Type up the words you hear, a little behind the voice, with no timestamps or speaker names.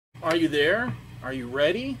Are you there? Are you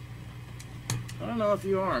ready? I don't know if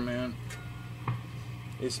you are, man.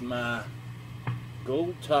 It's my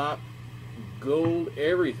Goldtop gold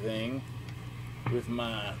everything with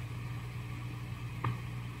my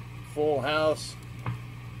full house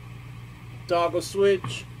toggle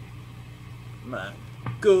switch, my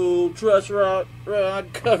gold truss rod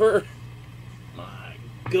cover, my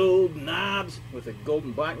gold knobs with a gold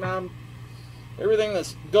and black knob, everything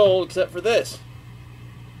that's gold except for this.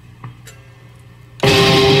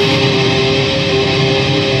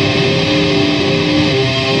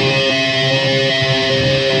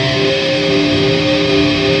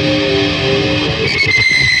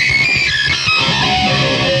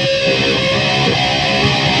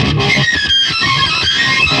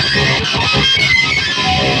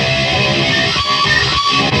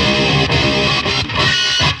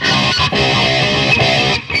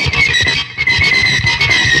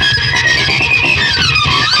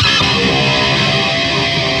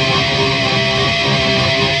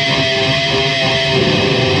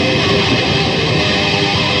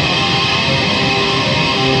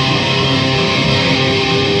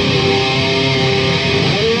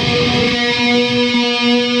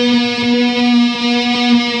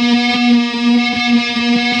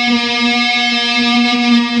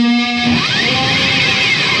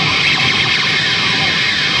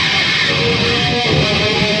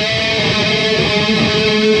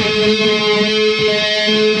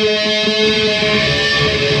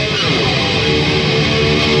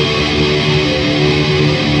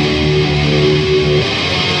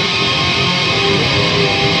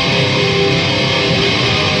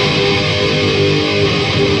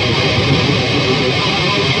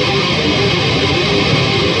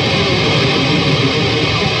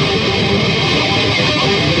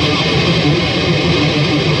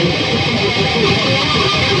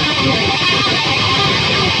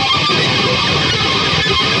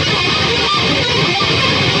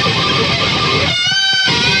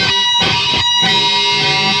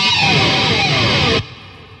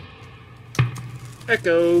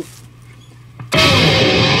 Echo.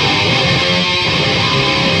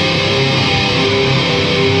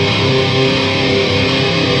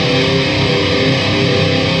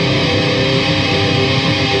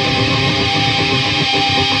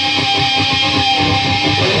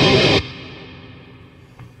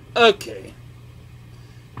 Okay.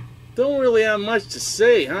 Don't really have much to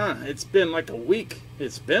say, huh? It's been like a week.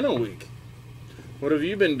 It's been a week. What have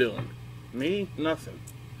you been doing? Me? Nothing.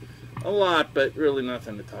 A lot, but really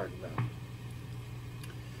nothing to talk about.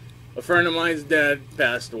 A friend of mine's dad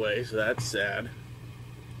passed away, so that's sad.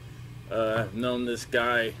 I've known this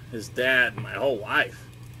guy, his dad, my whole life.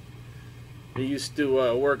 He used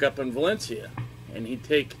to work up in Valencia, and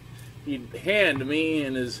he'd hand me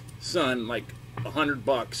and his son like $100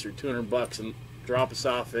 or $200 and drop us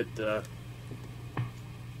off at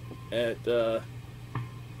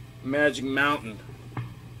Magic Mountain,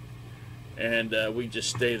 and we just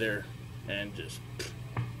stay there and just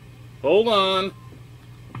hold on.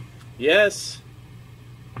 Yes.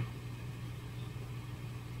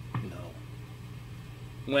 No.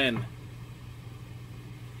 When?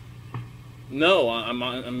 No, I'm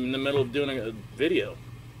in the middle of doing a video.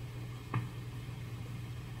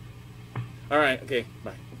 All right. Okay.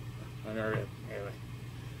 Bye. All right. Anyway.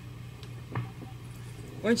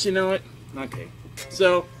 Once you know it. Okay.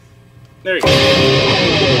 So there you go.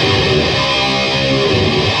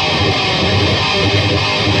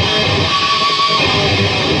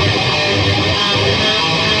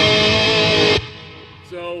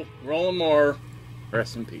 So, rolling more.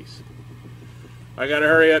 Rest in peace. I gotta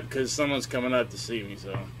hurry up because someone's coming up to see me,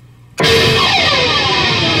 so.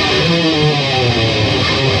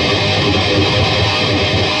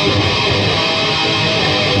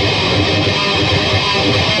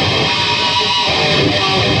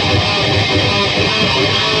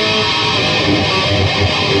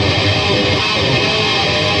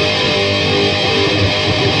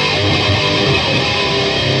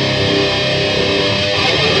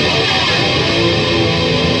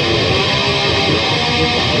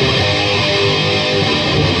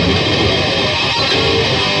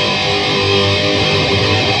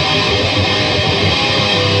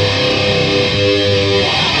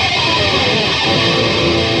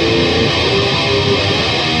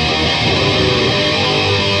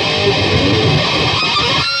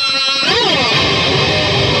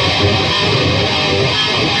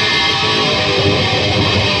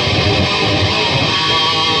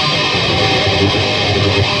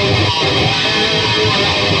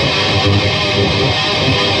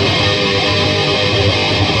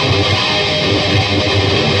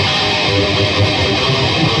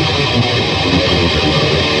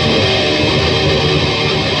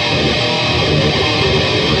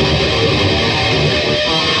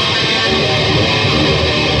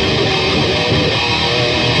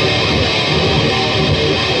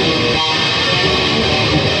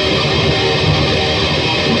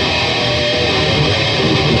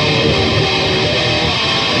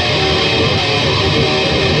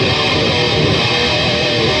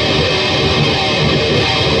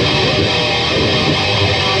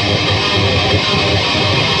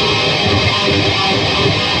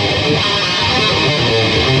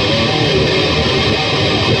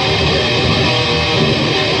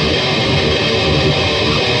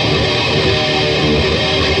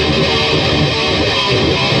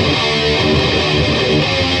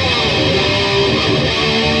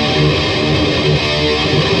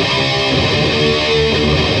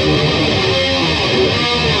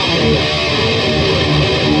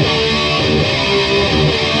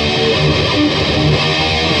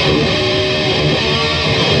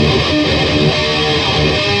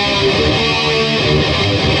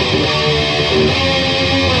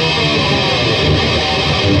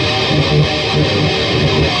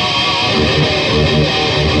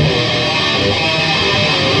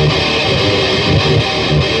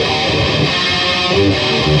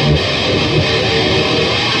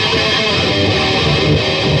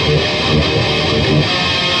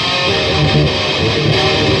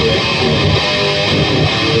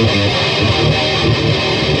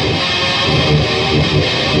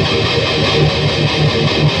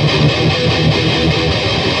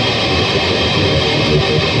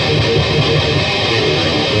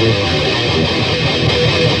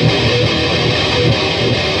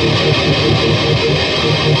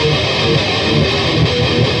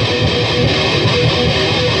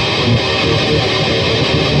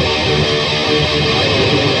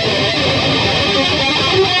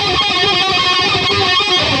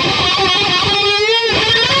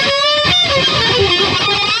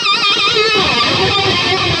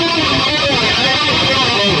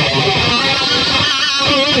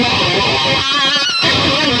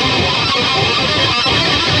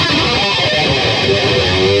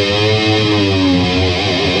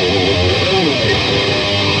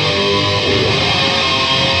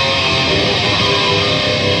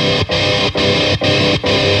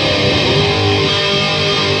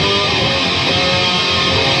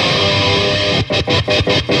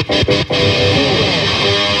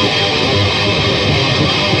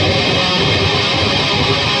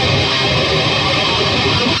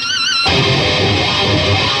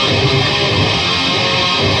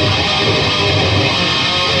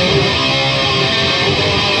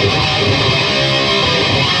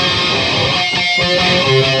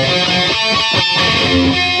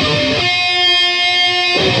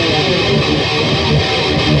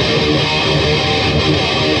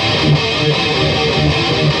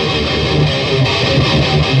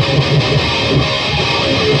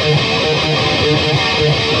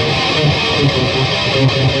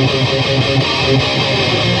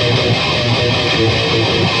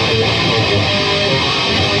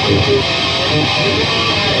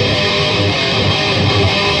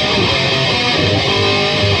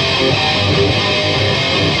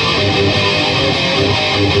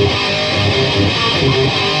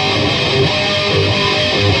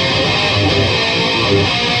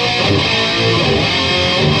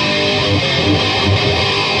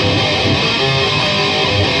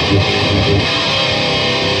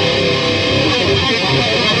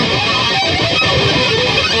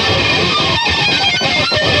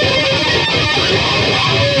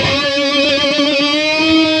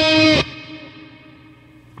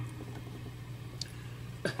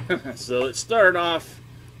 So it started off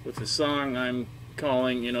with a song I'm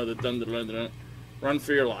calling, you know, the dun dun dun dun, Run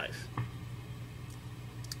for Your Life.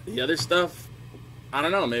 The other stuff, I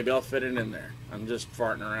don't know, maybe I'll fit it in there. I'm just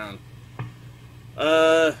farting around.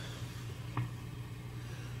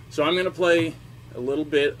 So I'm going to play a little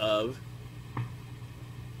bit of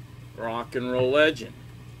Rock and Roll Legend.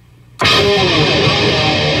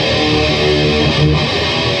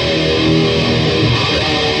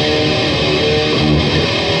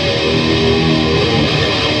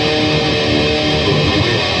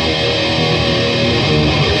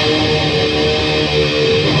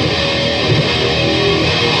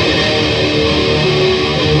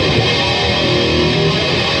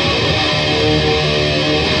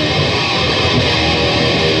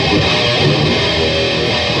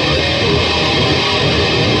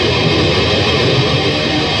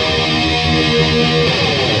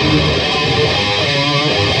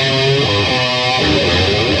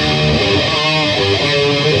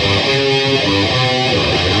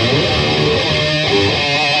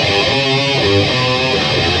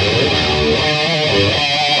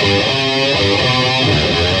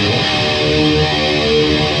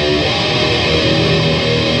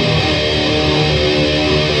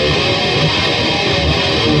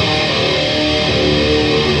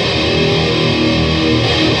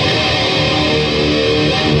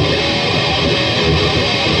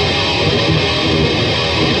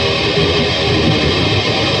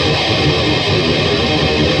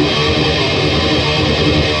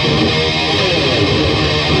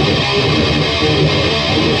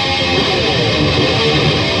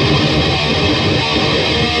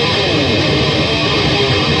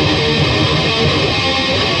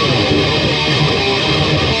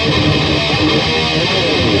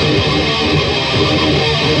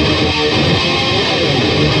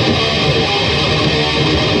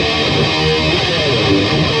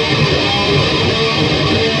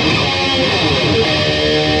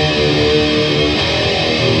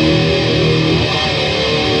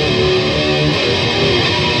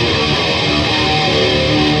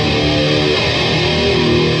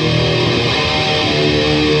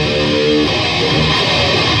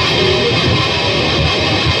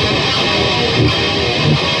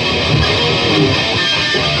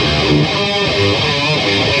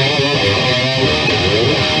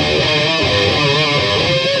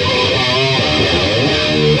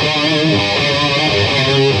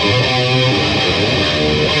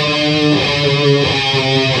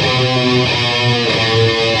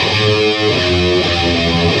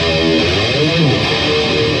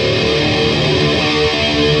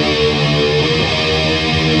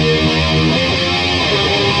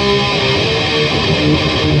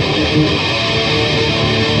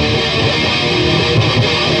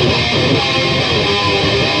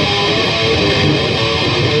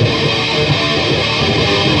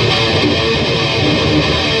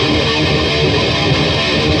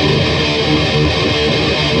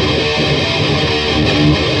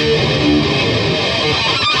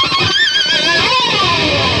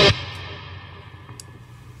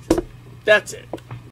 That's it.